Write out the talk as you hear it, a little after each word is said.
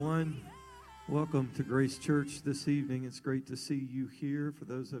One, welcome to Grace Church this evening. It's great to see you here. For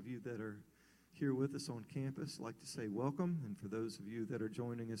those of you that are here with us on campus, I'd like to say welcome. And for those of you that are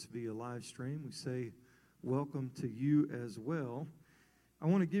joining us via live stream, we say welcome to you as well. I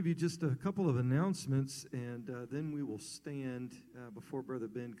want to give you just a couple of announcements, and then we will stand before Brother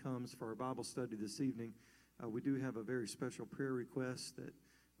Ben comes for our Bible study this evening. We do have a very special prayer request that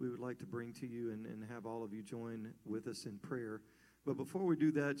we would like to bring to you and have all of you join with us in prayer. But before we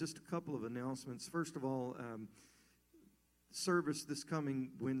do that, just a couple of announcements. First of all, service this coming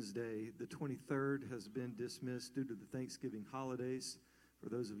Wednesday, the 23rd, has been dismissed due to the Thanksgiving holidays. For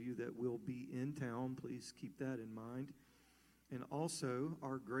those of you that will be in town, please keep that in mind. And also,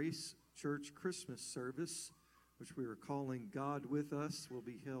 our Grace Church Christmas service, which we are calling God With Us, will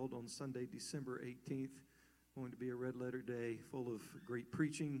be held on Sunday, December 18th. Going to be a red-letter day full of great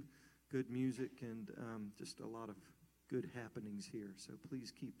preaching, good music, and just a lot of good happenings here. So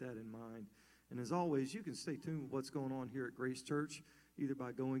please keep that in mind. And as always, you can stay tuned with what's going on here at Grace Church, either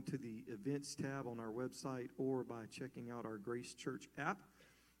by going to the events tab on our website or by checking out our Grace Church app.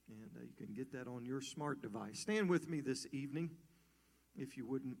 And you can get that on your smart device. Stand with me this evening, if you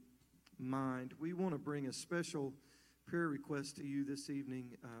wouldn't mind. We want to bring a special prayer request to you this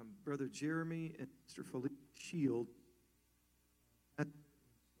evening. Brother Jeremy and Sister Felicia Shield.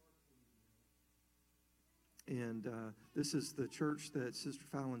 And this is the church that Sister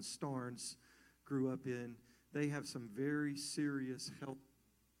Fallon Starnes grew up in. They have some very serious health,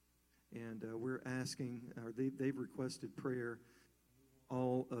 and we're asking, or they've requested prayer.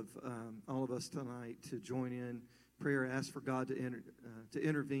 All of us tonight to join in prayer, ask for God to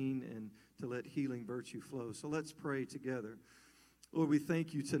intervene and to let healing virtue flow. So let's pray together. Lord, we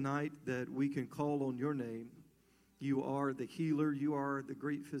thank you tonight that we can call on your name. You are the healer. You are the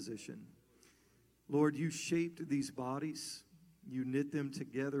great physician. Lord, you shaped these bodies. You knit them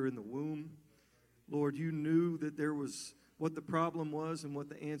together in the womb. Lord, you knew that there was what the problem was and what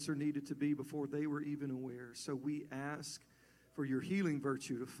the answer needed to be before they were even aware. So we ask for your healing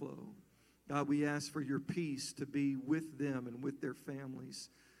virtue to flow. God, we ask for your peace to be with them and with their families.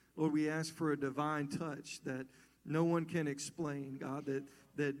 Lord, we ask for a divine touch that no one can explain, God,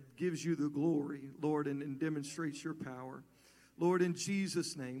 that gives you the glory, Lord, and demonstrates your power. Lord, in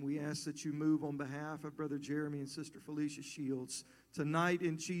Jesus' name, we ask that you move on behalf of Brother Jeremy and Sister Felicia Shields. Tonight,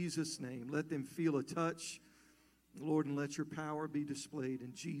 in Jesus' name, let them feel a touch, Lord, and let your power be displayed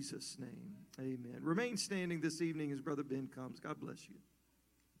in Jesus' name. Amen. Remain standing this evening as Brother Ben comes. God bless you.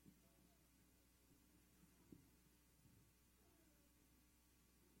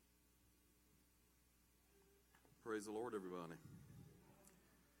 Praise the Lord, everybody.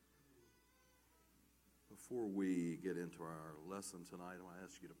 Before we get into our lesson tonight, I want to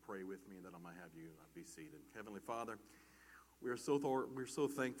ask you to pray with me, and then I might have you be seated. Heavenly Father, we're so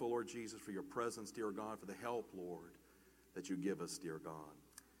thankful, Lord Jesus, for your presence, dear God, for the help, Lord, that you give us, dear God.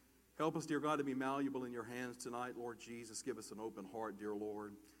 Help us, dear God, to be malleable in your hands tonight, Lord Jesus. Give us an open heart, dear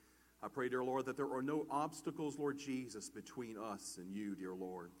Lord. I pray, dear Lord, that there are no obstacles, Lord Jesus, between us and you, dear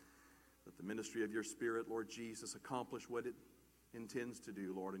Lord. That the ministry of your Spirit, Lord Jesus, accomplish what it intends to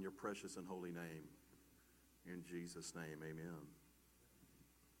do, Lord, in your precious and holy name. In Jesus' name, amen.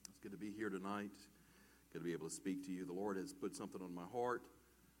 It's good to be here tonight. Good to be able to speak to you. The Lord has put something on my heart.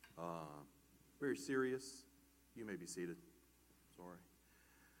 Very serious. You may be seated. Sorry.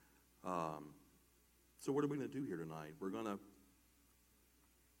 So what are we going to do here tonight? We're going to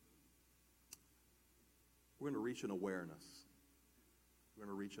reach an awareness. We're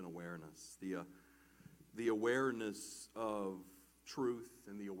going to reach an awareness. The awareness of truth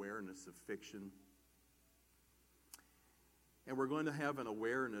and the awareness of fiction. And we're going to have an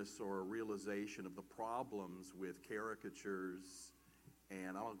awareness or a realization of the problems with caricatures.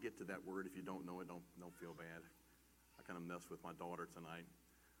 And I'll get to that word. If you don't know it, don't feel bad. I kind of messed with my daughter tonight.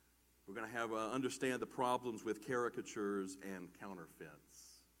 We're going to have understand the problems with caricatures and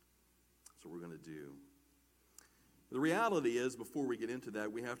counterfeits. That's what we're going to do. The reality is, before we get into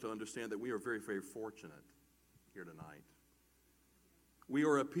that, we have to understand that we are very, very fortunate here tonight. We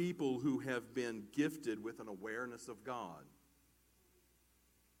are a people who have been gifted with an awareness of God.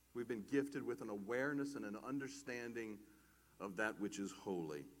 We've been gifted with an awareness and an understanding of that which is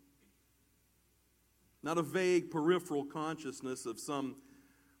holy. Not a vague peripheral consciousness of some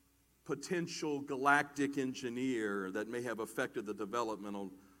potential galactic engineer that may have affected the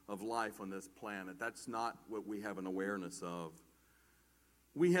development of life on this planet. That's not what we have an awareness of.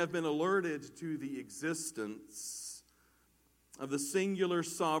 We have been alerted to the existence of the singular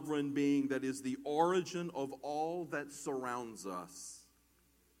sovereign being that is the origin of all that surrounds us.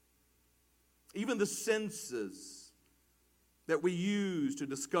 Even the senses that we use to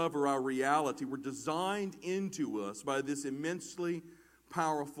discover our reality were designed into us by this immensely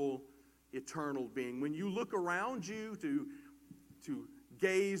powerful, eternal being. When you look around you to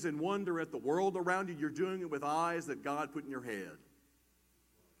gaze and wonder at the world around you, you're doing it with eyes that God put in your head.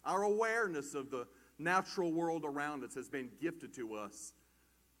 Our awareness of the natural world around us has been gifted to us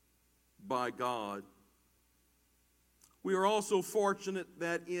by God. We are also fortunate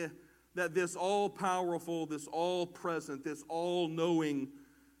that this all-powerful, this all-present, this all-knowing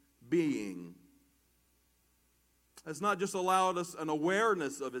being has not just allowed us an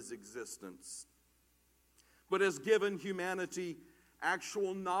awareness of his existence, but has given humanity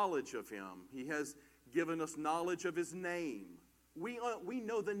actual knowledge of him. He has given us knowledge of his name. We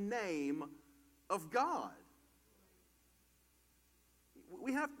know the name of God.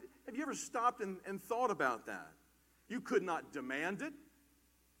 Have you ever stopped and thought about that? You could not demand it.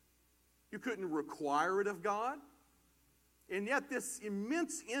 You couldn't require it of God. And yet this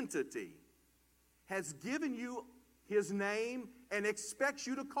immense entity has given you his name and expects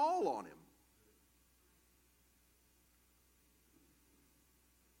you to call on him.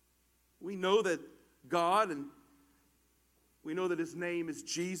 We know that God, and we know that his name is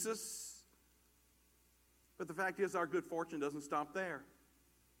Jesus. But the fact is, our good fortune doesn't stop there.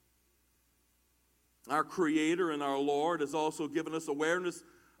 Our Creator and our Lord has also given us awareness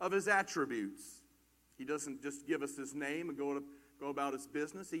of his attributes. He doesn't just give us his name and go about his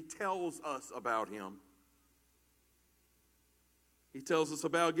business. He tells us about him. He gives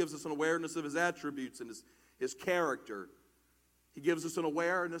us an awareness of his attributes and his character. He gives us an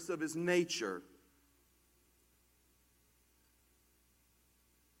awareness of his nature,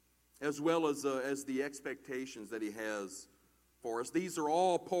 as well as the expectations that he has for us. These are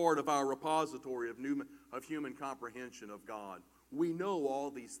all part of our repository of human comprehension of God. We know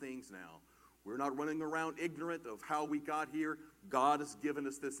all these things now. We're not running around ignorant of how we got here. God has given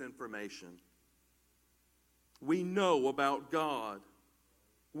us this information. We know about God.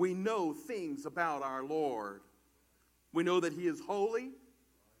 We know things about our Lord. We know that he is holy.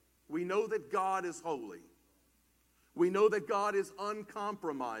 We know that God is holy. We know that God is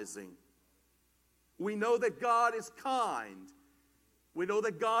uncompromising. We know that God is kind. We know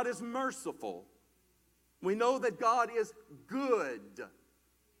that God is merciful. We know that God is good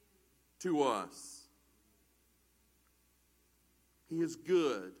to us. He is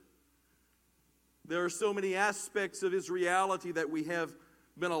good. There are so many aspects of his reality that we have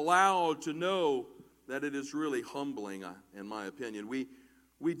been allowed to know that it is really humbling, in my opinion.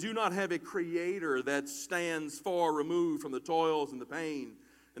 We do not have a creator that stands far removed from the toils and the pain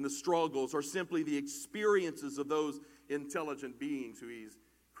and the struggles, or simply the experiences of those intelligent beings who he's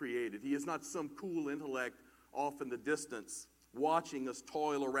created. He is not some cool intellect off in the distance watching us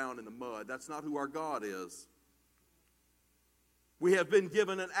toil around in the mud. That's not who our God is. We have been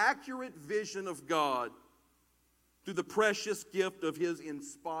given an accurate vision of God through the precious gift of his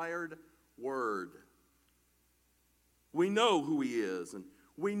inspired word. We know who he is, and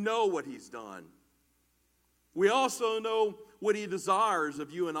we know what he's done. We also know what he desires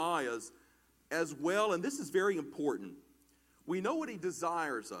of you and I as well, and this is very important. We know what he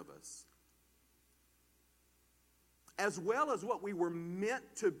desires of us, as well as what we were meant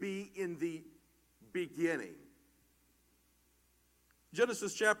to be in the beginning.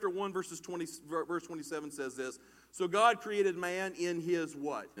 Genesis chapter 1, verse 27 says this: so God created man in his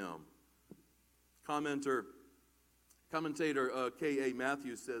what? Commentator K.A.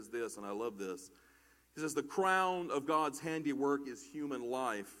 Matthews says this, and I love this. He says, the crown of God's handiwork is human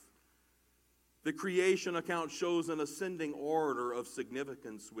life. The creation account shows an ascending order of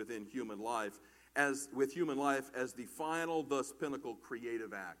significance within human life, as the final, thus pinnacle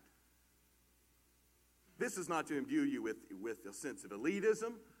creative act. This is not to imbue you with a sense of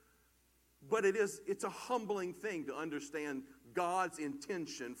elitism, but it's a humbling thing to understand God's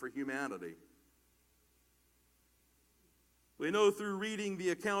intention for humanity. We know through reading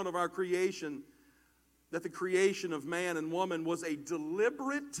the account of our creation that the creation of man and woman was a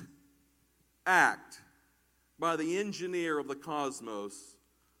deliberate act by the engineer of the cosmos,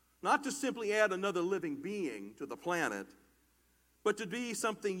 not to simply add another living being to the planet, but to be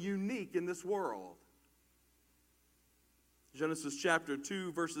something unique in this world. Genesis chapter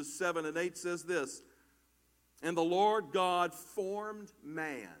 2, verses 7 and 8 says this: and the Lord God formed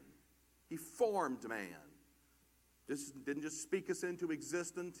man. He formed man. This didn't just speak us into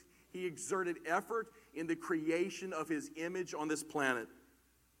existence. He exerted effort in the creation of his image on this planet.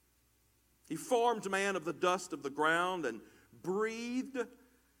 He formed man of the dust of the ground and breathed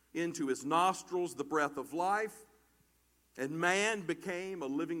into his nostrils the breath of life, and man became a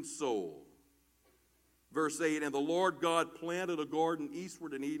living soul. Verse 8, and the Lord God planted a garden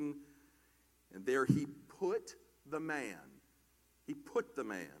eastward in Eden, and there he put the man. He put the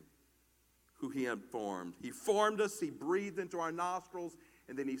man who he had formed. He formed us, he breathed into our nostrils,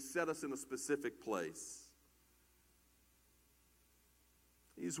 and then he set us in a specific place.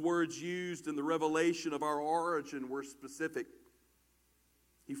 These words used in the revelation of our origin were specific.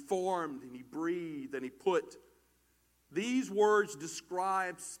 He formed and he breathed and he put. These words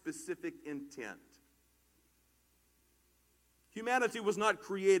describe specific intent. Humanity was not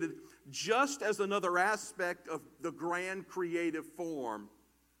created just as another aspect of the grand creative form.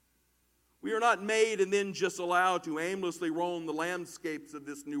 We are not made and then just allowed to aimlessly roam the landscapes of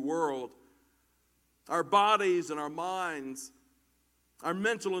this new world. Our bodies and our minds, our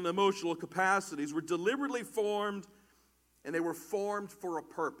mental and emotional capacities were deliberately formed, and they were formed for a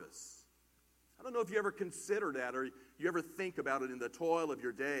purpose. I don't know if you ever consider that or you ever think about it in the toil of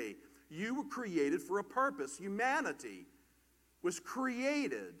your day. You were created for a purpose. Humanity was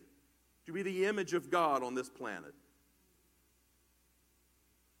created to be the image of God on this planet.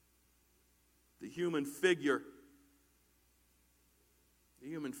 The human figure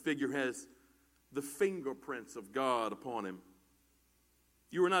has the fingerprints of God upon him.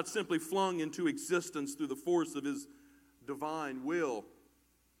 You were not simply flung into existence through the force of his divine will.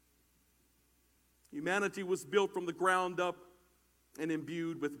 Humanity was built from the ground up and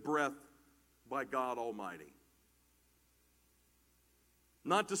imbued with breath by God Almighty.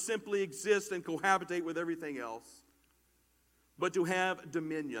 Not to simply exist and cohabitate with everything else, but to have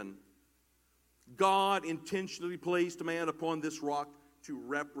dominion. God intentionally placed man upon this rock to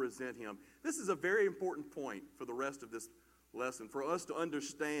represent him. This is a very important point for the rest of this lesson, for us to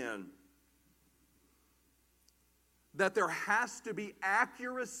understand that there has to be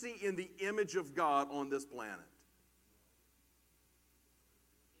accuracy in the image of God on this planet.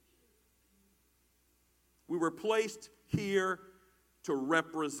 We were placed here to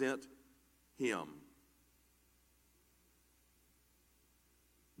represent him.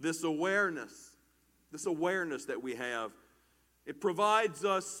 This awareness that we have, it provides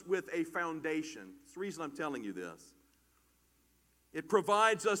us with a foundation. It's the reason I'm telling you this. It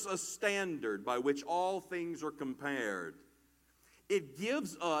provides us a standard by which all things are compared. It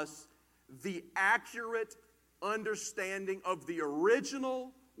gives us the accurate understanding of the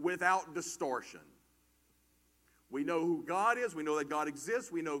original without distortion. We know who God is. We know that God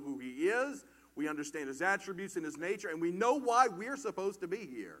exists. We know who he is. We understand his attributes and his nature. And we know why we're supposed to be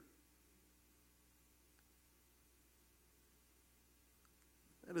here.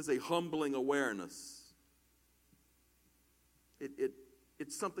 That is a humbling awareness.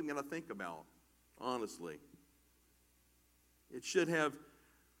 It's something that I think about, honestly. It should have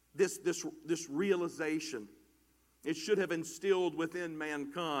this realization. It should have instilled within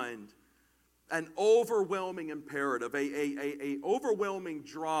mankind an overwhelming imperative, a overwhelming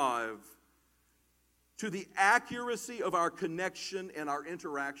drive to the accuracy of our connection and our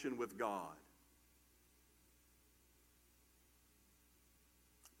interaction with God.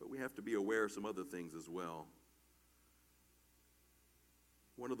 But we have to be aware of some other things as well.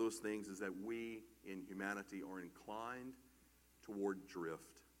 One of those things is that we in humanity are inclined toward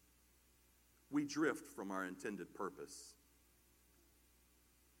drift. We drift from our intended purpose.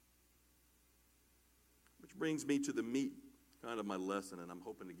 Which brings me to the meat kind of my lesson, and I'm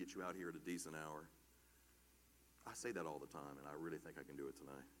hoping to get you out here at a decent hour. I say that all the time, and I really think I can do it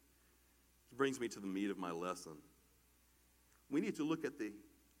tonight. Which brings me to the meat of my lesson. We need to look at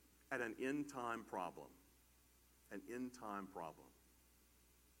an end-time problem. An end-time problem.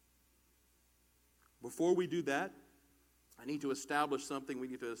 Before we do that, I need to establish something. We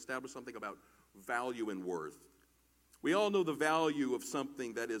need to establish something about value and worth. We all know the value of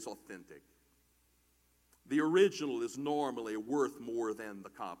something that is authentic. The original is normally worth more than the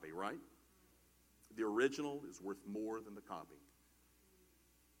copy, right? The original is worth more than the copy.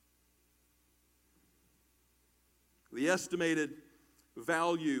 The estimated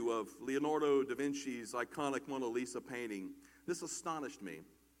value of Leonardo da Vinci's iconic Mona Lisa painting, this astonished me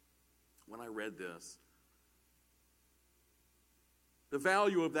when I read this. The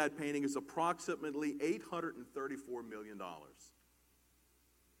value of that painting is approximately $834 million.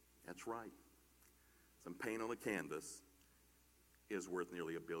 That's right. Some paint on a canvas is worth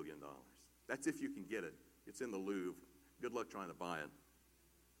nearly $1 billion. That's if you can get it. It's in the Louvre. Good luck trying to buy it.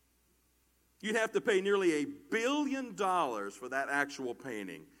 You'd have to pay nearly $1 billion for that actual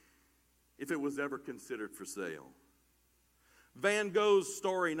painting if it was ever considered for sale. Van Gogh's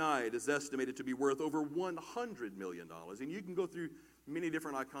Starry Night is estimated to be worth over $100 million. And you can go through many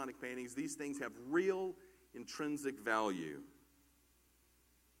different iconic paintings. These things have real intrinsic value.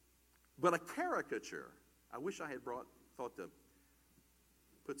 But a caricature, I wish I had thought to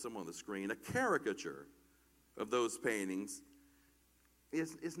put some on the screen. A caricature of those paintings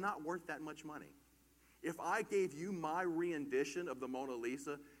is not worth that much money. If I gave you my rendition of the Mona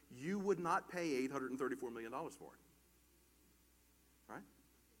Lisa, you would not pay $834 million for it. Right?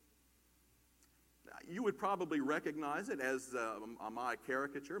 You would probably recognize it as my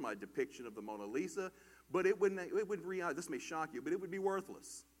caricature, my depiction of the Mona Lisa, but it wouldn't, this may shock you, but it would be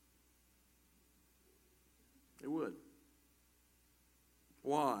worthless. It would.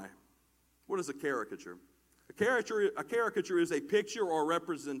 Why? What is a caricature? A caricature is a picture or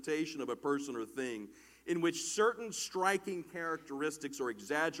representation of a person or thing in which certain striking characteristics are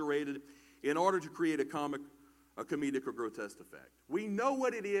exaggerated in order to create a comedic or grotesque effect. We know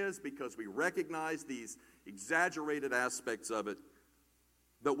what it is because we recognize these exaggerated aspects of it,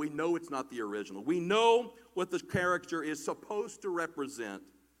 but we know it's not the original. We know what the character is supposed to represent,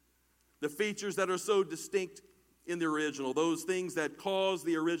 the features that are so distinct in the original, those things that cause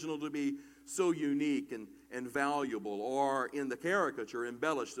the original to be so unique and valuable, are in the caricature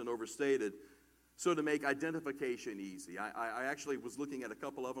embellished and overstated, so to make identification easy. I actually was looking at a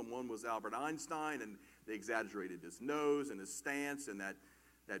couple of them. One was Albert Einstein, and they exaggerated his nose and his stance and that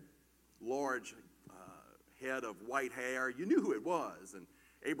large head of white hair. You knew who it was. And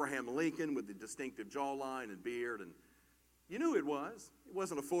Abraham Lincoln with the distinctive jawline and beard, and you knew who it was. It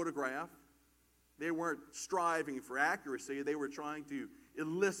wasn't a photograph. They weren't striving for accuracy. They were trying to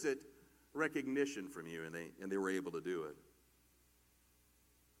elicit recognition from you, and they were able to do it.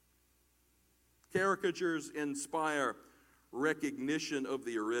 Caricatures inspire recognition of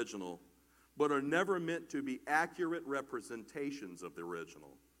the original, but are never meant to be accurate representations of the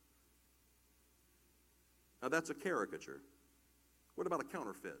original. Now that's a caricature. What about a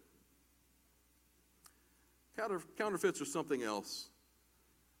counterfeit? Counterfeits are something else.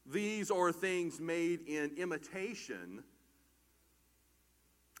 These are things made in imitation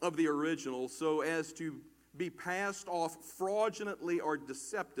of the original so as to be passed off fraudulently or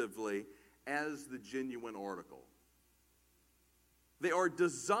deceptively as the genuine article. They are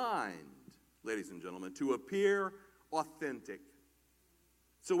designed, ladies and gentlemen, to appear authentic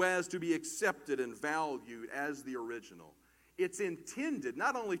so as to be accepted and valued as the original. It's intended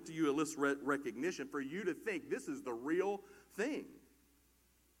not only to you elicit recognition, for you to think this is the real thing.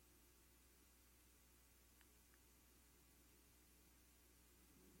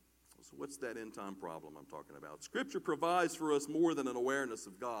 So what's that end time problem I'm talking about? Scripture provides for us more than an awareness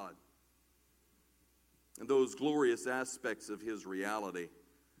of God and those glorious aspects of His reality.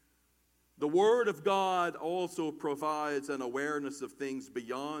 The Word of God also provides an awareness of things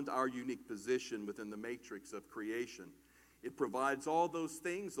beyond our unique position within the matrix of creation. It provides all those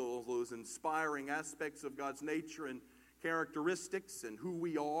things, all those inspiring aspects of God's nature and characteristics and who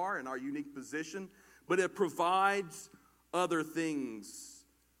we are and our unique position, but it provides other things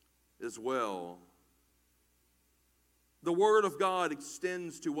as well. The Word of God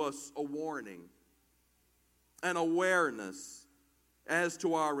extends to us a warning, an awareness as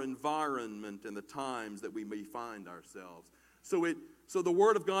to our environment and the times that we may find ourselves. So the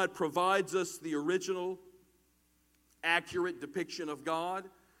Word of God provides us the original, accurate depiction of God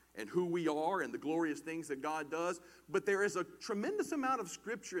and who we are and the glorious things that God does. But there is a tremendous amount of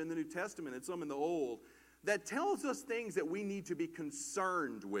Scripture in the New Testament and some in the Old that tells us things that we need to be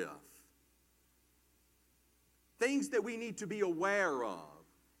concerned with, things that we need to be aware of,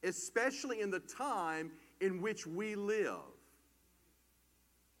 especially in the time in which we live.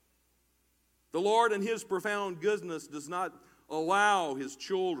 The Lord, in His profound goodness, does not allow His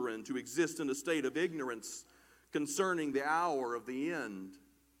children to exist in a state of ignorance concerning the hour of the end.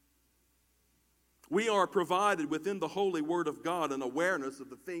 We are provided within the holy Word of God an awareness of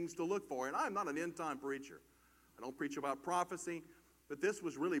the things to look for. And I'm not an end-time preacher. I don't preach about prophecy, but this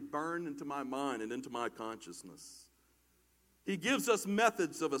was really burned into my mind and into my consciousness. He gives us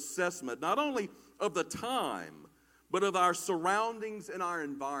methods of assessment, not only of the time, but of our surroundings and our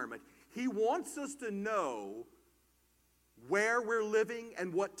environment. He wants us to know where we're living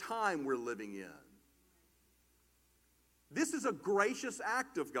and what time we're living in. This is a gracious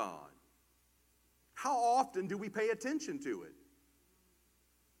act of God. How often do we pay attention to it?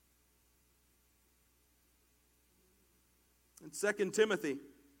 In 2 Timothy,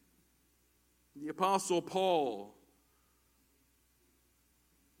 the Apostle Paul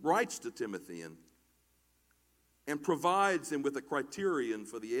writes to Timothy and provides him with a criterion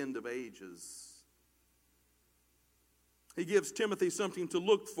for the end of ages. He gives Timothy something to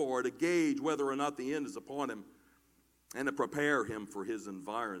look for, to gauge whether or not the end is upon him, and to prepare him for his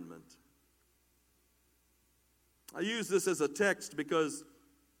environment. I use this as a text because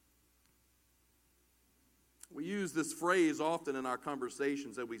We use this phrase often in our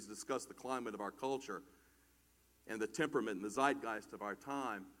conversations as we discuss the climate of our culture and the temperament and the zeitgeist of our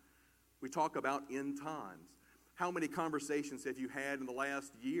time. We talk about end times. How many conversations have you had in the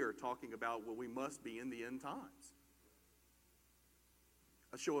last year talking about, well, we must be in the end times?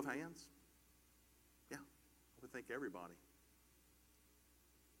 A show of hands? Yeah, I would think everybody.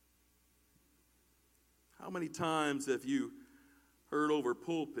 How many times have you heard over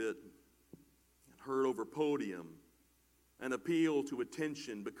pulpit and heard over podium an appeal to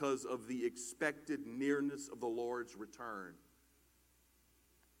attention because of the expected nearness of the Lord's return?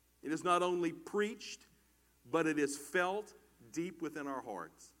 It is not only preached, but it is felt deep within our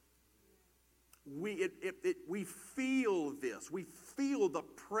hearts. We feel this. We feel the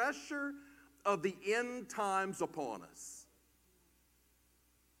pressure of the end times upon us.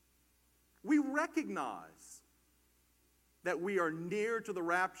 We recognize that we are near to the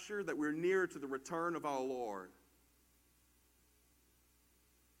rapture, that we're near to the return of our Lord.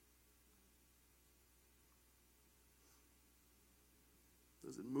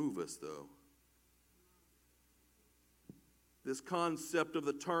 Does it move us, though? This concept of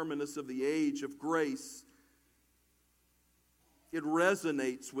the terminus of the age of grace, it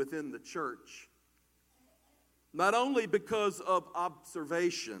resonates within the church. Not only because of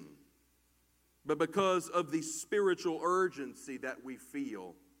observation, but because of the spiritual urgency that we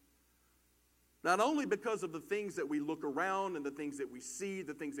feel. Not only because of the things that we look around and the things that we see,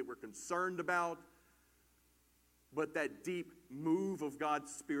 the things that we're concerned about, but that deep move of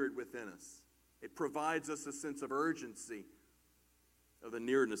God's Spirit within us. It provides us a sense of urgency of the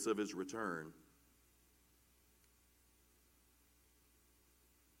nearness of His return.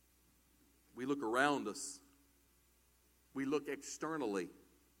 We look around us. We look externally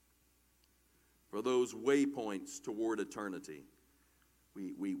for those waypoints toward eternity.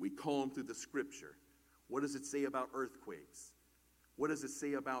 We comb through the Scripture. What does it say about earthquakes? What does it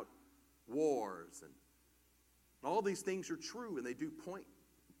say about wars? And all these things are true, and they do point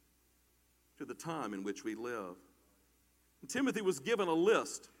to the time in which we live. And Timothy was given a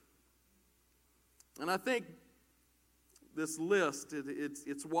list. And I think this list,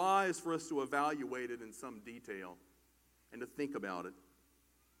 it's wise for us to evaluate it in some detail and to think about it.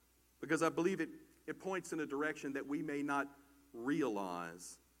 Because I believe it points in a direction that we may not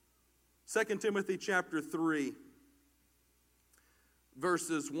realize. 2 Timothy chapter 3,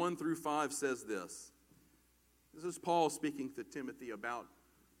 verses 1 through 5 says this. This is Paul speaking to Timothy about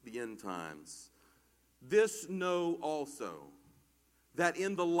the end times. This know also, that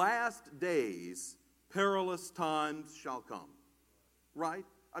in the last days perilous times shall come. Right?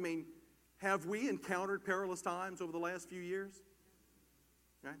 I mean, have we encountered perilous times over the last few years?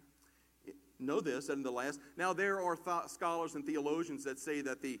 Right? Know this, that in the last... Now, there are scholars and theologians that say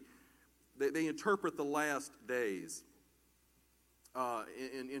that they interpret the last days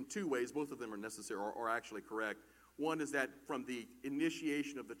in two ways. Both of them are necessary or actually correct. One is that from the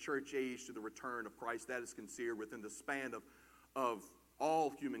initiation of the church age to the return of Christ, that is considered within the span of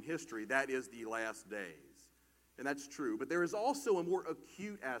all human history. That is the last days. And that's true. But there is also a more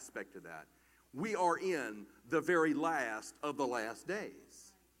acute aspect to that. We are in the very last of the last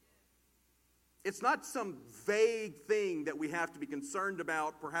days. It's not some vague thing that we have to be concerned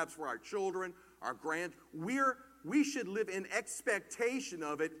about, perhaps for our children, our we should live in expectation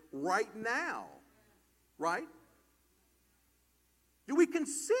of it right now. Right? Do we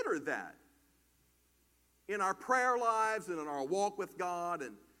consider that in our prayer lives and in our walk with God?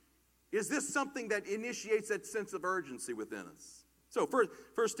 And is this something that initiates that sense of urgency within us? So,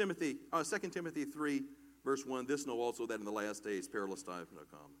 2 Timothy 3, verse 1, this know also that in the last days perilous times shall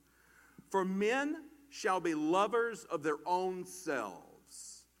come. For men shall be lovers of their own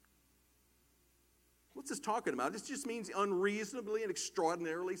selves. What's this talking about? This just means unreasonably and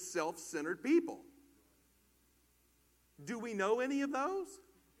extraordinarily self-centered people. Do we know any of those?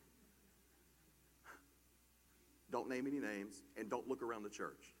 Don't name any names, and don't look around the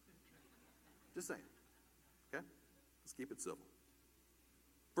church. Just saying. Okay? Let's keep it civil.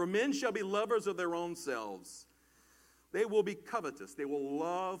 For men shall be lovers of their own selves. They will be covetous. They will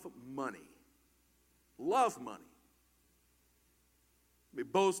love money. Love money. They'll be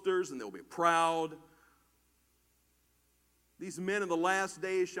boasters, and they'll be proud. These men in the last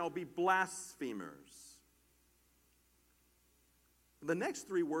days shall be blasphemers. The next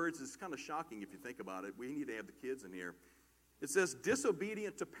three words is kind of shocking if you think about it. We need to have the kids in here. It says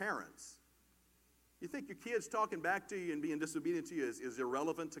disobedient to parents. You think your kid's talking back to you and being disobedient to you is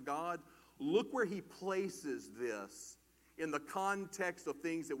irrelevant to God? Look where he places this in the context of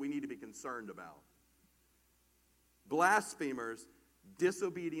things that we need to be concerned about. Blasphemers,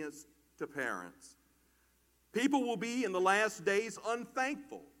 disobedience to parents. People will be in the last days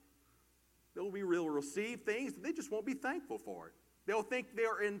unthankful. They'll receive things, they just won't be thankful for it. They'll think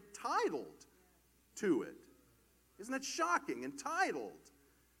they're entitled to it. Isn't that shocking? Entitled.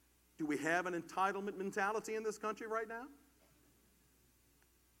 Do we have an entitlement mentality in this country right now?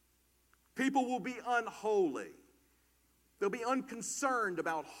 People will be unholy. They'll be unconcerned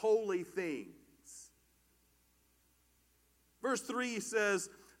about holy things. Verse 3 says,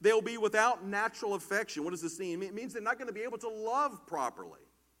 they'll be without natural affection. What does this mean? It means they're not going to be able to love properly.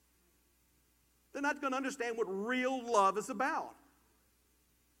 They're not going to understand what real love is about.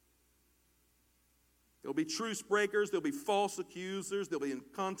 There'll be truce breakers, there'll be false accusers, they'll be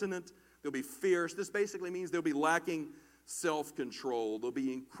incontinent, they'll be fierce. This basically means they'll be lacking self-control. They'll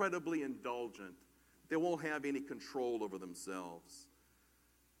be incredibly indulgent. They won't have any control over themselves.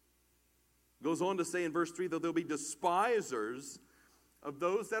 It goes on to say in verse 3 that they'll be despisers of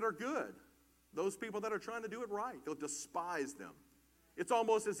those that are good. Those people that are trying to do it right. They'll despise them. It's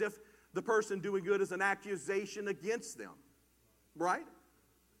almost as if the person doing good is an accusation against them. Right?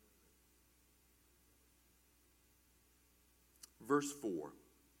 Verse 4.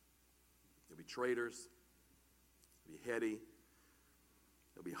 They'll be traitors. They'll be heady.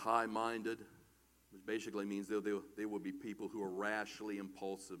 They'll be high-minded. Which basically means they will be people who are rashly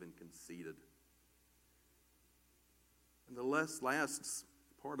impulsive and conceited. And the last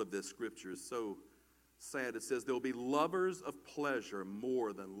part of this scripture is so sad. It says they'll be lovers of pleasure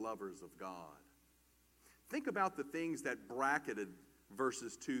more than lovers of God. Think about the things that bracketed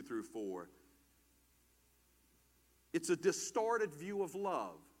verses 2 through 4. It's a distorted view of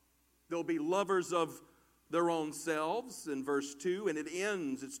love. They'll be lovers of their own selves in verse 2, and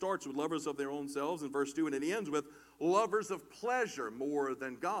it starts with lovers of their own selves in verse 2, and it ends with lovers of pleasure more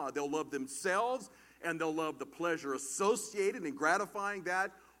than God. They'll love themselves, and they'll love the pleasure associated and gratifying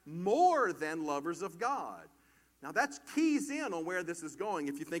that more than lovers of God. Now that keys in on where this is going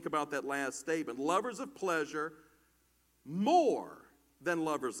if you think about that last statement. Lovers of pleasure more than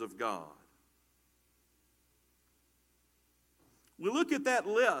lovers of God. We look at that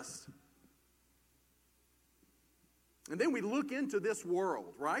list, and then we look into this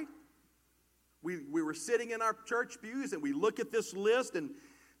world, right? We were sitting in our church pews, and we look at this list, and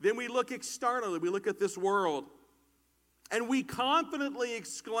then we look externally. We look at this world, and we confidently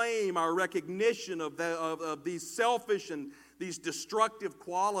exclaim our recognition of these selfish and these destructive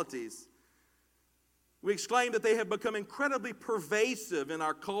qualities. We exclaim that they have become incredibly pervasive in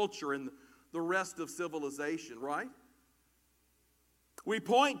our culture and the rest of civilization, right? We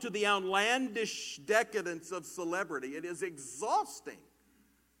point to the outlandish decadence of celebrity. It is exhausting.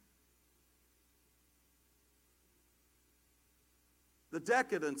 The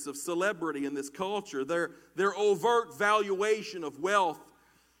decadence of celebrity in this culture, their overt valuation of wealth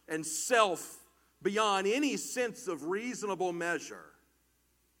and self beyond any sense of reasonable measure.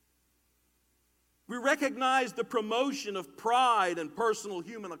 We recognize the promotion of pride and personal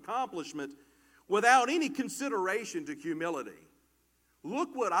human accomplishment without any consideration to humility. Look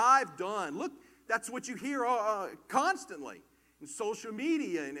what I've done. Look, that's what you hear constantly in social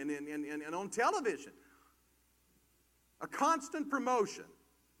media and on television. A constant promotion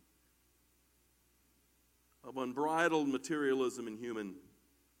of unbridled materialism and human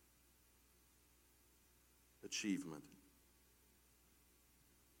achievement.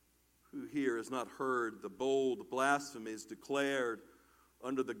 Who here has not heard the bold blasphemies declared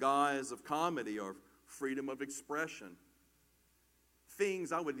under the guise of comedy or freedom of expression?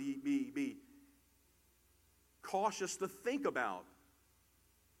 Things I would be cautious to think about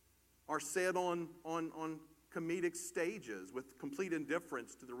are said on comedic stages with complete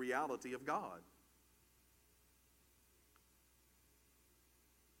indifference to the reality of God.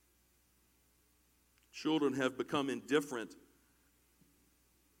 Children have become indifferent.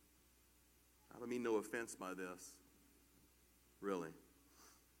 I don't mean no offense by this, really.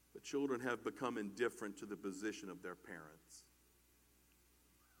 But children have become indifferent to the position of their parents.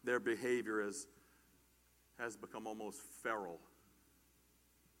 Their behavior has become almost feral,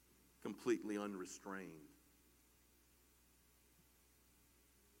 completely unrestrained.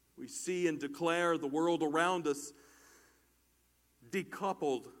 We see and declare the world around us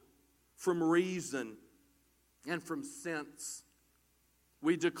decoupled from reason and from sense.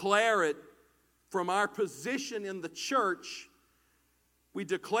 We declare it from our position in the church. We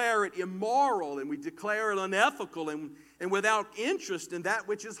declare it immoral, and we declare it unethical and without interest in that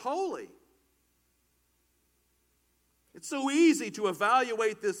which is holy. It's so easy to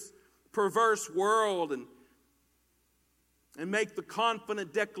evaluate this perverse world and make the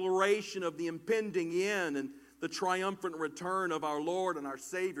confident declaration of the impending end and the triumphant return of our Lord and our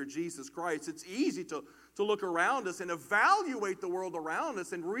Savior, Jesus Christ. It's easy to to look around us and evaluate the world around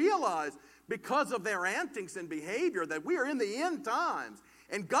us and realize, because of their antics and behavior, that we are in the end times.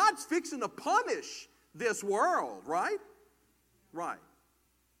 And God's fixing to punish this world, right? Right.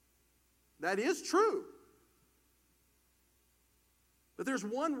 That is true. But there's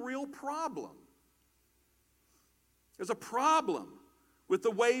one real problem. There's a problem with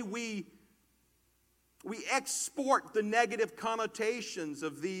the way we export the negative connotations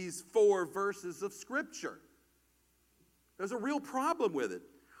of these 4 verses of Scripture. There's a real problem with it.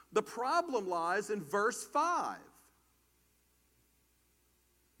 The problem lies in verse 5.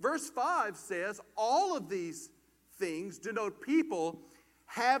 Verse 5 says, all of these things denote people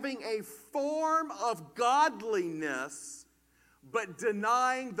having a form of godliness, but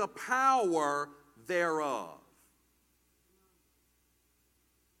denying the power thereof.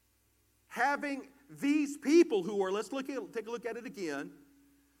 Having these people who are, take a look at it again,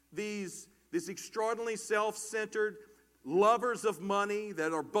 this extraordinarily self-centered, lovers of money,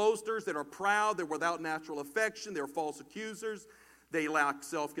 that are boasters, that are proud, they're without natural affection, they're false accusers, they lack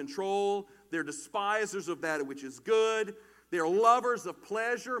self-control, they're despisers of that which is good, they're lovers of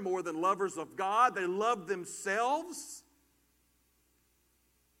pleasure more than lovers of God, they love themselves.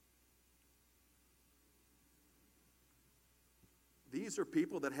 These are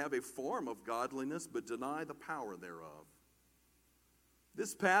people that have a form of godliness but deny the power thereof.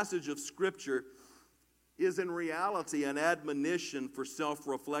 This passage of Scripture is in reality an admonition for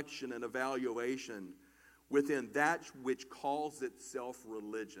self-reflection and evaluation within that which calls itself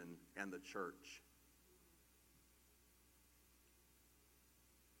religion and the church.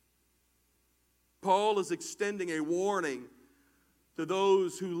 Paul is extending a warning to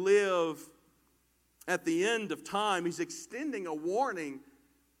those who live at the end of time. He's extending a warning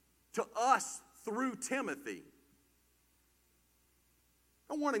to us through Timothy.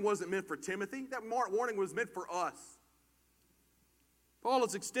 That warning wasn't meant for Timothy. That warning was meant for us. Paul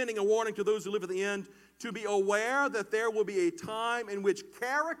is extending a warning to those who live at the end to be aware that there will be a time in which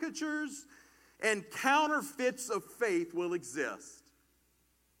caricatures and counterfeits of faith will exist.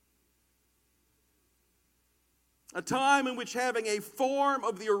 A time in which having a form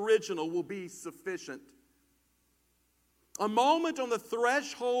of the original will be sufficient. A moment on the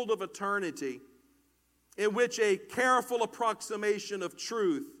threshold of eternity in which a careful approximation of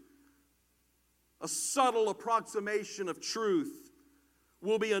truth, a subtle approximation of truth,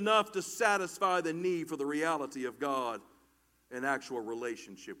 will be enough to satisfy the need for the reality of God and actual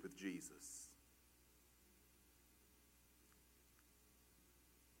relationship with Jesus.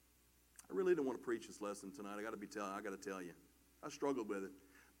 I really didn't want to preach this lesson tonight. I got to tell you, I struggled with it.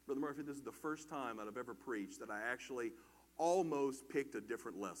 Brother Murphy, this is the first time that I've ever preached that I actually almost picked a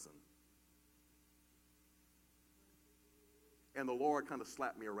different lesson. And the Lord kind of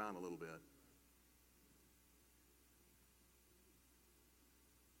slapped me around a little bit.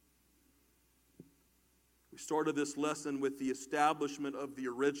 We started this lesson with the establishment of the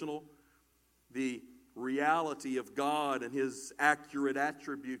original, the reality of God and His accurate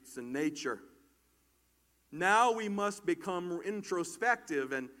attributes and nature. Now we must become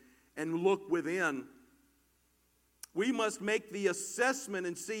introspective and look within. We must make the assessment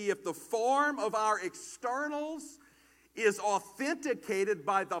and see if the form of our externals is authenticated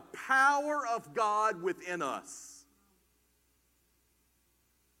by the power of God within us.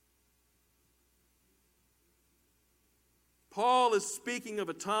 Paul is speaking of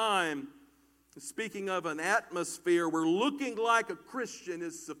a time, speaking of an atmosphere where looking like a Christian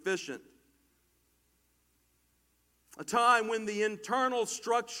is sufficient. A time when the internal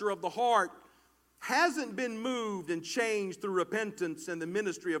structure of the heart hasn't been moved and changed through repentance and the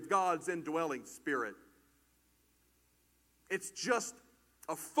ministry of God's indwelling Spirit. It's just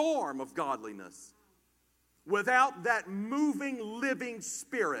a form of godliness without that moving, living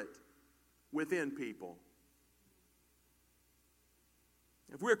Spirit within people.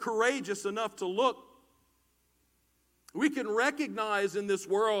 If we're courageous enough to look, we can recognize in this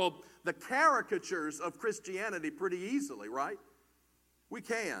world the caricatures of Christianity pretty easily, right? We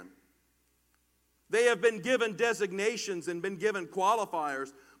can. They have been given designations and been given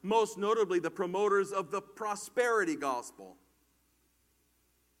qualifiers, most notably the promoters of the prosperity gospel.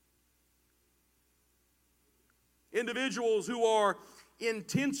 Individuals who are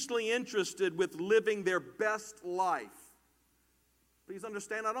intensely interested with living their best life. Please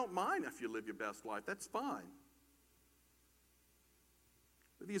understand, I don't mind if you live your best life. That's fine.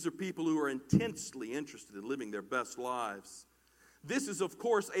 But these are people who are intensely interested in living their best lives. This is, of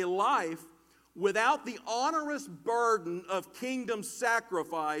course, a life without the onerous burden of kingdom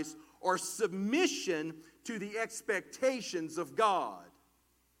sacrifice or submission to the expectations of God.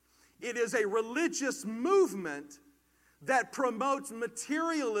 It is a religious movement that promotes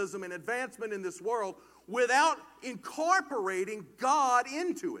materialism and advancement in this world without incorporating God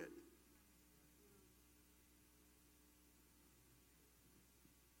into it.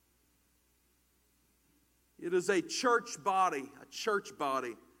 It is a church body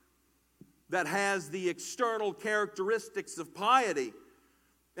that has the external characteristics of piety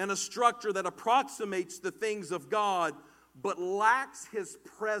and a structure that approximates the things of God but lacks His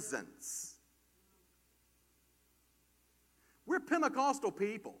presence. We're Pentecostal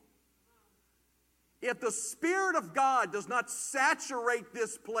people. If the Spirit of God does not saturate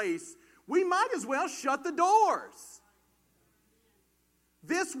this place, we might as well shut the doors.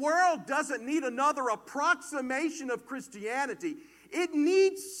 This world doesn't need another approximation of Christianity. It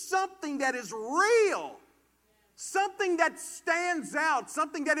needs something that is real, something that stands out,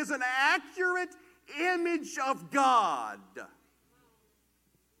 something that is an accurate image of God. I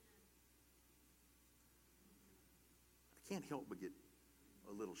can't help but get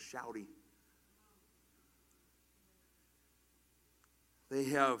a little shouty. They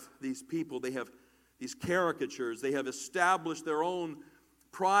have these people, they have these caricatures, they have established their own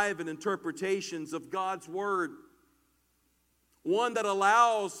private interpretations of God's Word. One that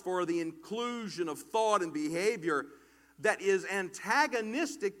allows for the inclusion of thought and behavior that is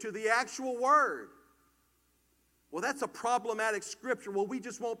antagonistic to the actual Word. Well, that's a problematic scripture. Well, we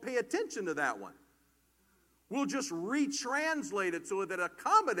just won't pay attention to that one. We'll just retranslate it so that it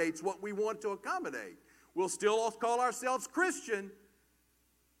accommodates what we want to accommodate. We'll still call ourselves Christian.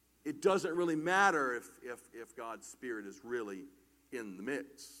 It doesn't really matter if God's Spirit is really in the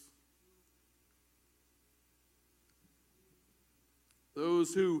mix.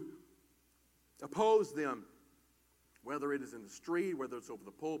 Those who oppose them, whether it is in the street, whether it's over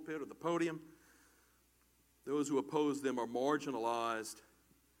the pulpit or the podium, those who oppose them are marginalized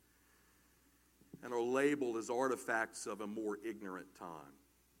and are labeled as artifacts of a more ignorant time.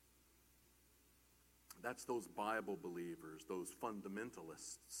 That's those Bible believers, those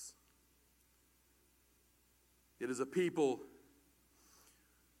fundamentalists. It is a people,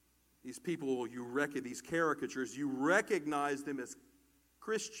 these caricatures, you recognize them as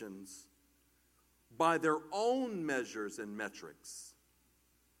Christians by their own measures and metrics,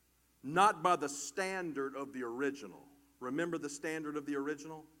 not by the standard of the original. Remember the standard of the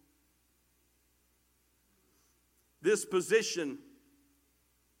original? This position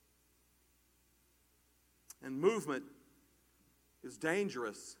and movement is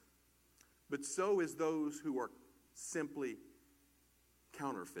dangerous, but so is those who are simply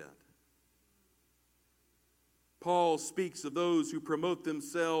counterfeit. Paul speaks of those who promote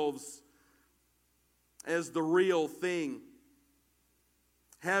themselves as the real thing,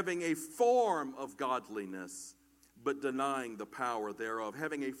 having a form of godliness, but denying the power thereof.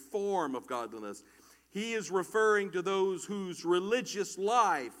 Having a form of godliness. He is referring to those whose religious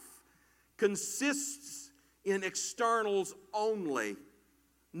life consists in externals only,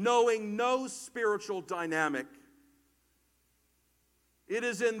 knowing no spiritual dynamic. It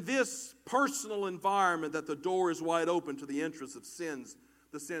is in this personal environment that the door is wide open to the entrance of sins,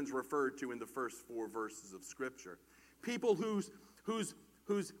 the sins referred to in the first 4 verses of Scripture. People whose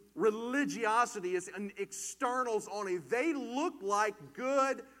religiosity is in externals only. They look like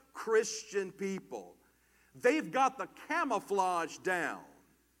good Christian people. They've got the camouflage down.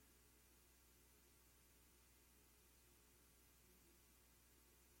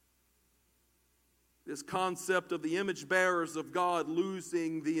 This concept of the image bearers of God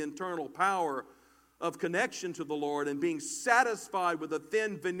losing the internal power of connection to the Lord and being satisfied with a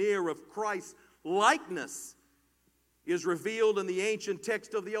thin veneer of Christ's likeness is revealed in the ancient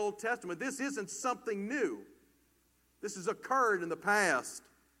text of the Old Testament. This isn't something new. This has occurred in the past.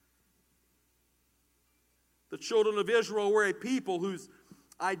 The children of Israel were a people whose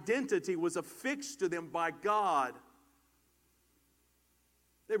identity was affixed to them by God.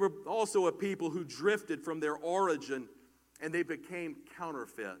 They were also a people who drifted from their origin and they became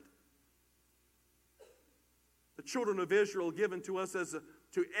counterfeit. The children of Israel given to us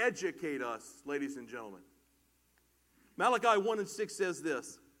to educate us, ladies and gentlemen. Malachi 1:6 says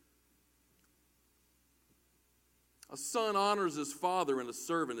this: a son honors his father and a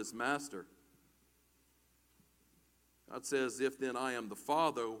servant his master. God says, if then I am the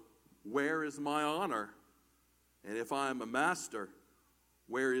father, where is my honor? And if I am a master,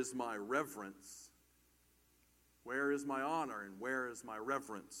 where is my reverence? Where is my honor and where is my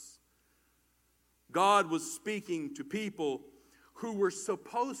reverence? God was speaking to people who were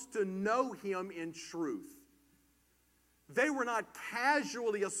supposed to know Him in truth. They were not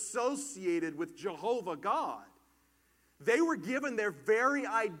casually associated with Jehovah God. They were given their very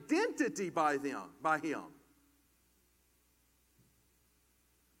identity by him.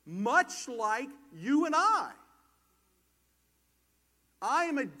 Much like you and I. I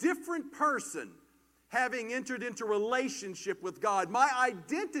am a different person having entered into relationship with God. My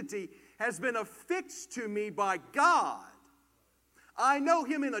identity has been affixed to me by God. I know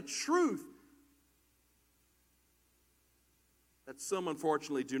Him in a truth that some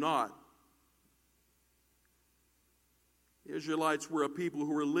unfortunately do not. The Israelites were a people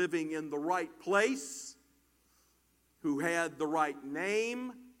who were living in the right place, who had the right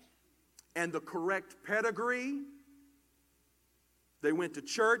name and the correct pedigree. They went to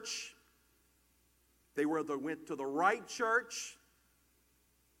church. They went to the right church.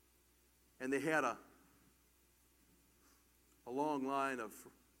 And they had a long line of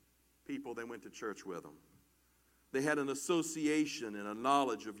people they went to church with them. They had an association and a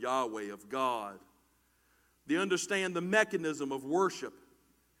knowledge of Yahweh, of God. They understand the mechanism of worship.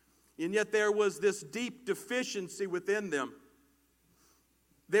 And yet there was this deep deficiency within them.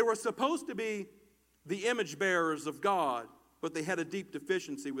 They were supposed to be the image bearers of God, but they had a deep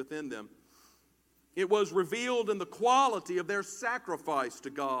deficiency within them. It was revealed in the quality of their sacrifice to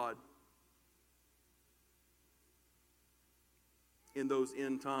God in those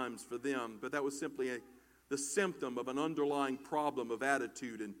end times for them. But that was simply the symptom of an underlying problem of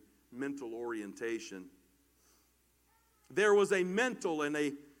attitude and mental orientation. There was a mental and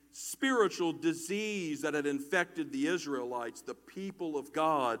a spiritual disease that had infected the Israelites, the people of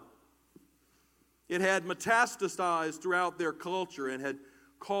God. It had metastasized throughout their culture and had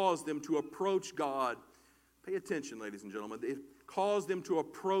caused them to approach God. Pay attention, ladies and gentlemen. It caused them to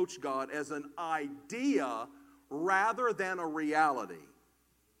approach God as an idea rather than a reality.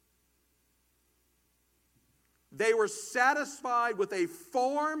 They were satisfied with a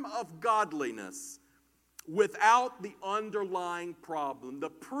form of godliness without the underlying problem. The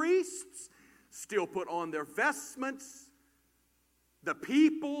priests still put on their vestments. The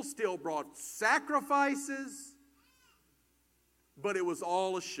people still brought sacrifices. But it was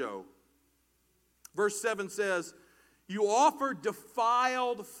all a show. Verse 7 says, "You offer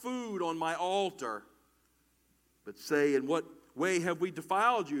defiled food on my altar, but say, in what way have we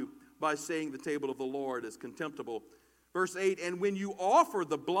defiled you? By saying the table of the Lord is contemptible." Verse 8, "And when you offer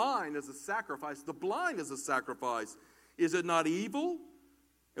the blind as a sacrifice," the blind as a sacrifice, "is it not evil?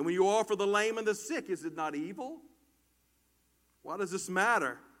 And when you offer the lame and the sick, is it not evil?" Why does this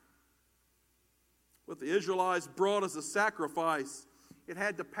matter? What the Israelites brought as a sacrifice, it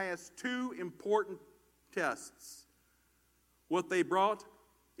had to pass two important tests. What they brought,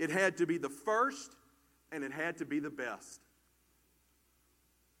 it had to be the first and it had to be the best.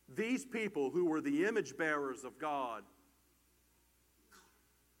 These people who were the image bearers of God,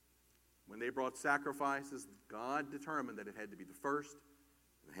 when they brought sacrifices, God determined that it had to be the first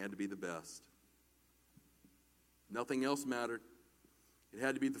and it had to be the best. Nothing else mattered. It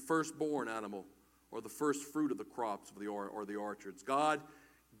had to be the firstborn animal or the first fruit of the crops of or the orchards. God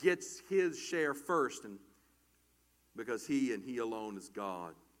gets His share first, and because He and He alone is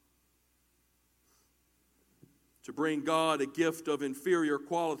God. To bring God a gift of inferior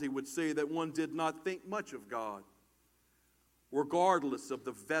quality would say that one did not think much of God, regardless of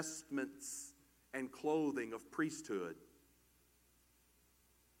the vestments and clothing of priesthood.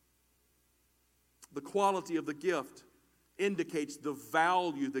 The quality of the gift indicates the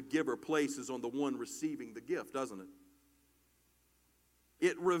value the giver places on the one receiving the gift, doesn't it?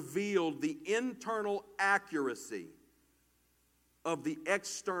 It revealed the internal accuracy of the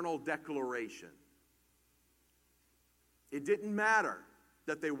external declaration. It didn't matter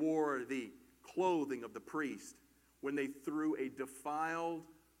that they wore the clothing of the priest when they threw a defiled,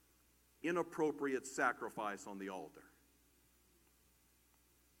 inappropriate sacrifice on the altar.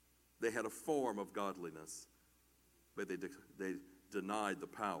 They had a form of godliness, but they denied the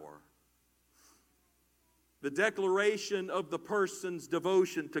power. The declaration of the person's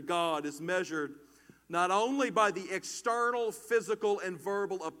devotion to God is measured not only by the external, physical, and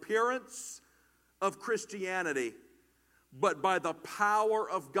verbal appearance of Christianity, but by the power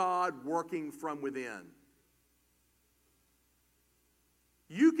of God working from within.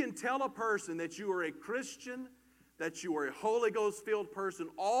 You can tell a person that you are a Christian, that you are a Holy Ghost-filled person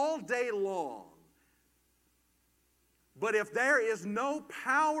all day long. But if there is no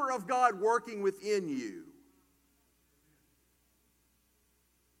power of God working within you,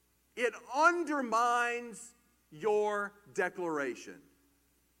 it undermines your declaration.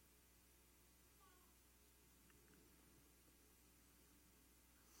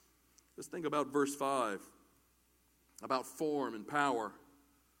 Just think about verse 5, about form and power.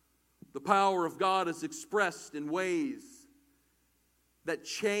 The power of God is expressed in ways that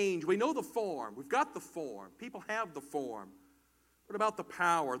change. We know the form. We've got the form. People have the form. What about the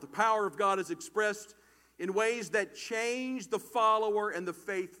power? The power of God is expressed in ways that change the follower and the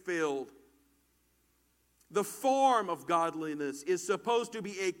faith-filled. The form of godliness is supposed to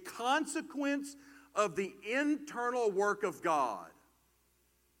be a consequence of the internal work of God.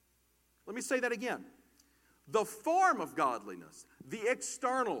 Let me say that again. The form of godliness, the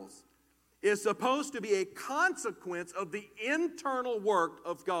externals, is supposed to be a consequence of the internal work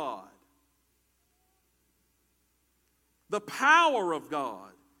of God. The power of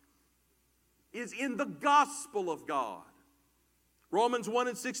God is in the gospel of God. Romans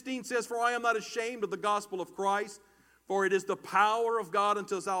 1:16 says, "For I am not ashamed of the gospel of Christ, for it is the power of God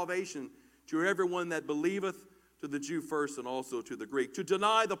unto salvation to everyone that believeth, to the Jew first and also to the Greek." To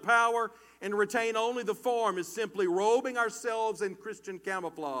deny the power and retain only the form is simply robing ourselves in Christian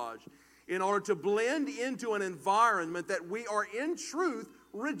camouflage in order to blend into an environment that we are in truth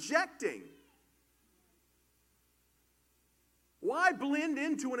rejecting. Why blend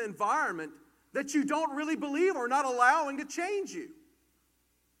into an environment that you don't really believe or not allowing to change you?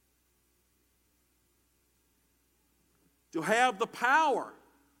 To have the power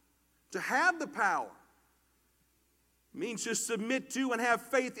means to submit to and have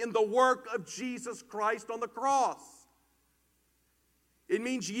faith in the work of Jesus Christ on the cross. It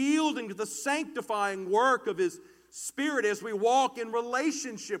means yielding to the sanctifying work of His Spirit as we walk in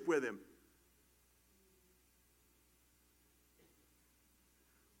relationship with Him.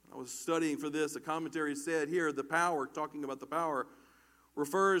 I was studying for this. A commentary said here, the power, talking about the power,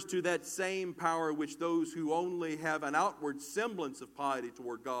 refers to that same power which those who only have an outward semblance of piety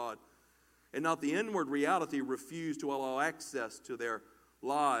toward God and not the inward reality refuse to allow access to their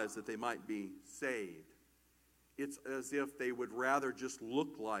lives that they might be saved. It's as if they would rather just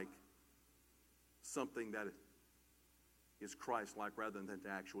look like something that is Christ-like rather than to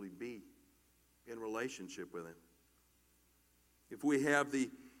actually be in relationship with Him. If we have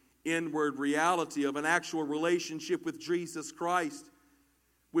the inward reality of an actual relationship with Jesus Christ,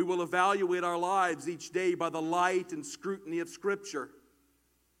 we will evaluate our lives each day by the light and scrutiny of Scripture.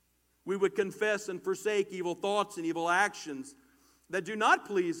 We would confess and forsake evil thoughts and evil actions that do not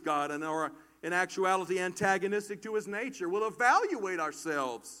please God and are in actuality antagonistic to His nature. We'll evaluate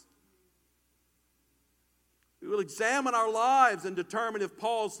ourselves. We will examine our lives and determine if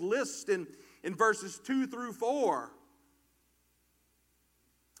Paul's list in verses 2 through 4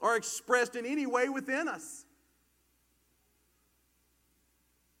 are expressed in any way within us.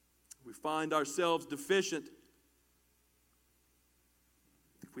 We find ourselves deficient.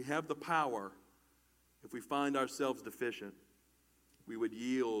 If we have the power, if we find ourselves deficient, we would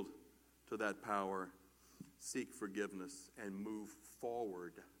yield to that power, seek forgiveness, and move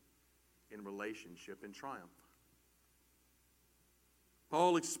forward in relationship and triumph.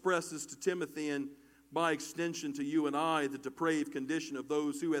 Paul expresses to Timothy and by extension to you and I the depraved condition of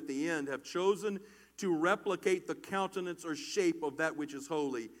those who at the end have chosen to replicate the countenance or shape of that which is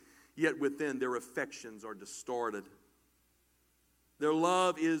holy, yet within their affections are distorted. Their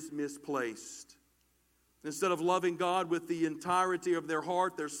love is misplaced. Instead of loving God with the entirety of their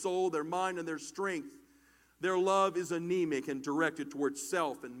heart, their soul, their mind, and their strength, their love is anemic and directed towards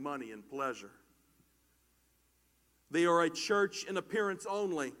self and money and pleasure. They are a church in appearance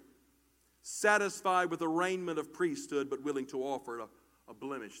only, satisfied with the raiment of priesthood, but willing to offer a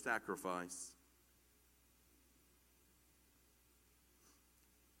blemished sacrifice.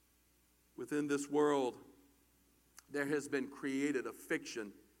 Within this world, there has been created a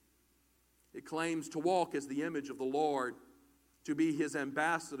fiction. It claims to walk as the image of the Lord, to be His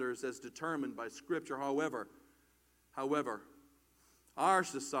ambassadors as determined by Scripture. However, our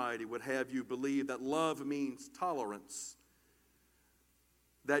society would have you believe that love means tolerance,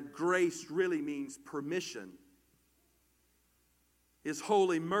 that grace really means permission. His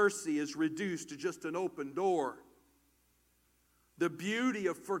holy mercy is reduced to just an open door. The beauty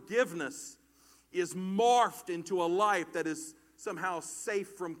of forgiveness is morphed into a life that is somehow safe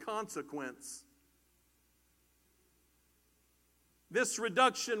from consequence. This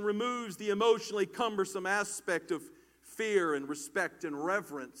reduction removes the emotionally cumbersome aspect of fear and respect and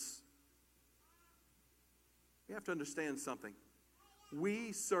reverence. You have to understand something.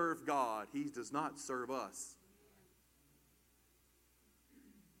 We serve God. He does not serve us.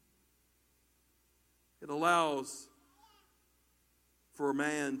 It allows for a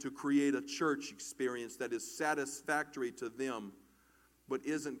man to create a church experience that is satisfactory to them, but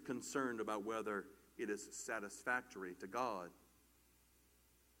isn't concerned about whether it is satisfactory to God.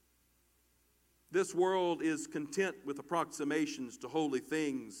 This world is content with approximations to holy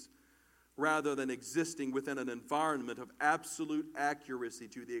things, rather than existing within an environment of absolute accuracy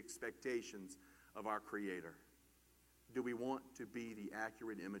to the expectations of our Creator? Do we want to be the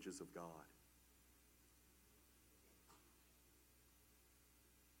accurate images of God?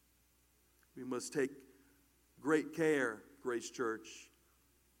 We must take great care, Grace Church,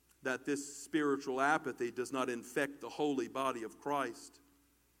 that this spiritual apathy does not infect the holy body of Christ,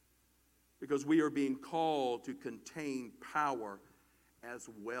 because we are being called to contain power as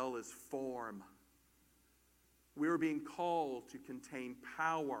well as form. We are being called to contain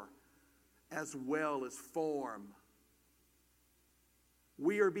power as well as form.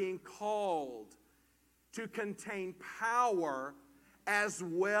 We are being called to contain power as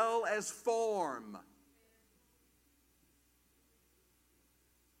well as form.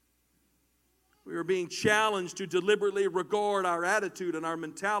 We are being challenged to deliberately regard our attitude and our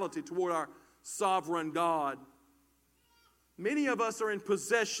mentality toward our sovereign God. Many of us are in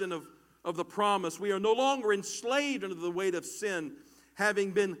possession of the promise. We are no longer enslaved under the weight of sin,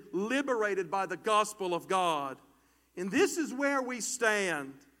 having been liberated by the gospel of God. And this is where we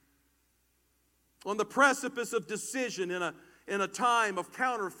stand, on the precipice of decision in a time of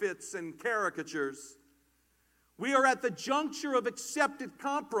counterfeits and caricatures. We are at the juncture of accepted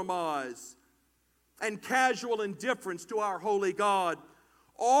compromise and casual indifference to our holy God,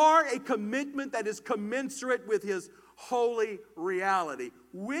 or a commitment that is commensurate with His holy reality.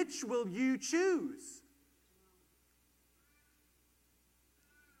 Which will you choose?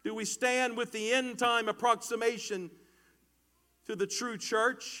 Do we stand with the end time approximation to the true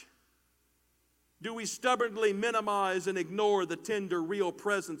church? Do we stubbornly minimize and ignore the tender, real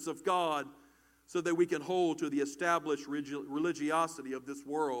presence of God so that we can hold to the established religiosity of this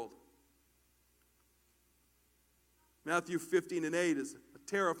world? Matthew 15:8 is a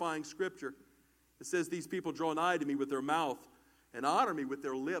terrifying scripture. It says, "These people draw nigh to me with their mouth and honor me with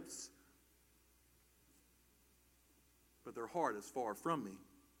their lips, but their heart is far from me."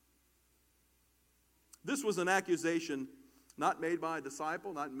 This was an accusation not made by a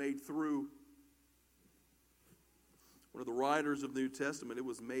disciple, not made through one of the writers of the New Testament. It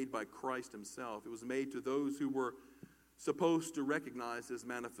was made by Christ Himself. It was made to those who were supposed to recognize His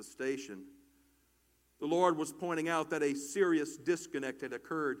manifestation. The Lord was pointing out that a serious disconnect had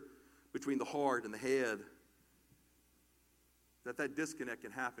occurred between the heart and the head. That disconnect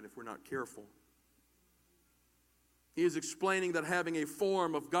can happen if we're not careful. He is explaining that having a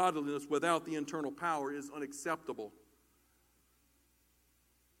form of godliness without the internal power is unacceptable.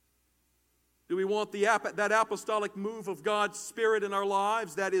 Do we want that apostolic move of God's Spirit in our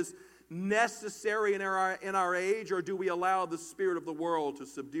lives that is necessary in our age, or do we allow the spirit of the world to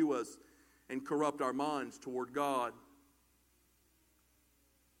subdue us and corrupt our minds toward God?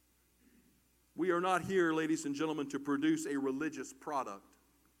 We are not here, ladies and gentlemen, to produce a religious product.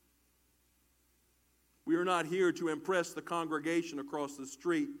 We are not here to impress the congregation across the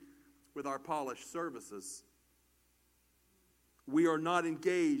street with our polished services. We are not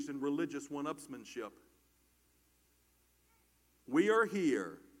engaged in religious one-upsmanship. We are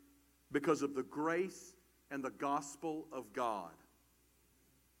here because of the grace and the gospel of God.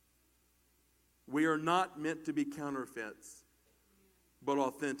 We are not meant to be counterfeits, but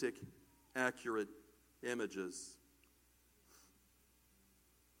authentic, accurate images.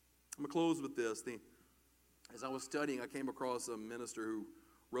 I'm going to close with this. As I was studying, I came across a minister who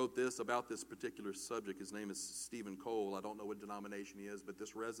wrote this about this particular subject. His name is Stephen Cole. I don't know what denomination he is, but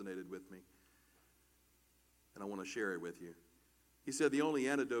this resonated with me, and I want to share it with you. He said, "The only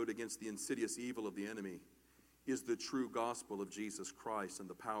antidote against the insidious evil of the enemy is the true gospel of Jesus Christ and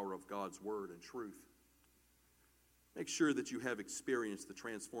the power of God's word and truth. Make sure that you have experienced the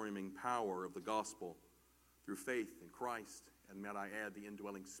transforming power of the gospel through faith in Christ, and might I add, the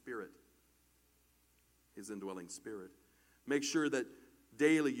indwelling Spirit, His indwelling Spirit. Make sure that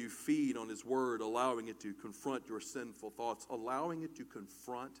daily you feed on His word, allowing it to confront your sinful thoughts, allowing it to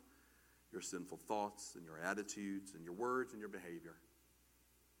confront your sinful thoughts and your attitudes and your words and your behavior.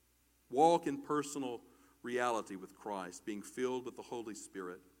 Walk in personal reality with Christ, being filled with the Holy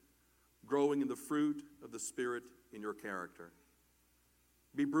Spirit, growing in the fruit of the Spirit in your character.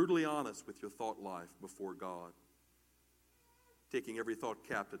 Be brutally honest with your thought life before God, taking every thought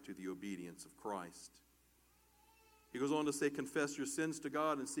captive to the obedience of Christ." He goes on to say, "Confess your sins to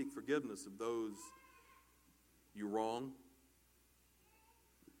God and seek forgiveness of those you wrong."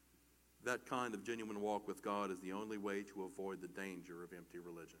 That kind of genuine walk with God is the only way to avoid the danger of empty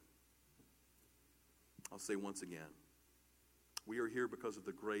religion. I'll say once again, we are here because of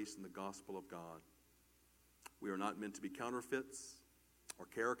the grace and the gospel of God. We are not meant to be counterfeits or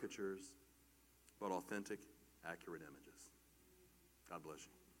caricatures, but authentic, accurate images. God bless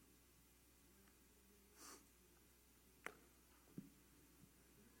you.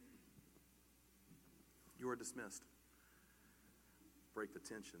 You are dismissed. Break the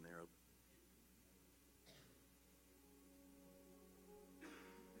tension there.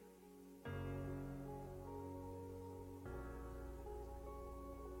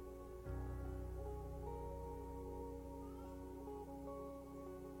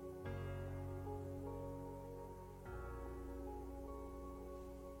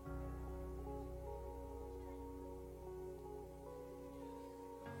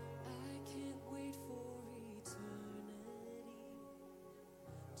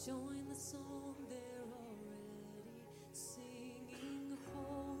 Join the song they're already singing.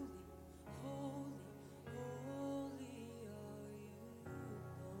 Holy, holy, holy are you,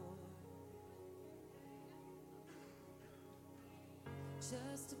 Lord.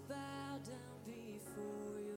 Just about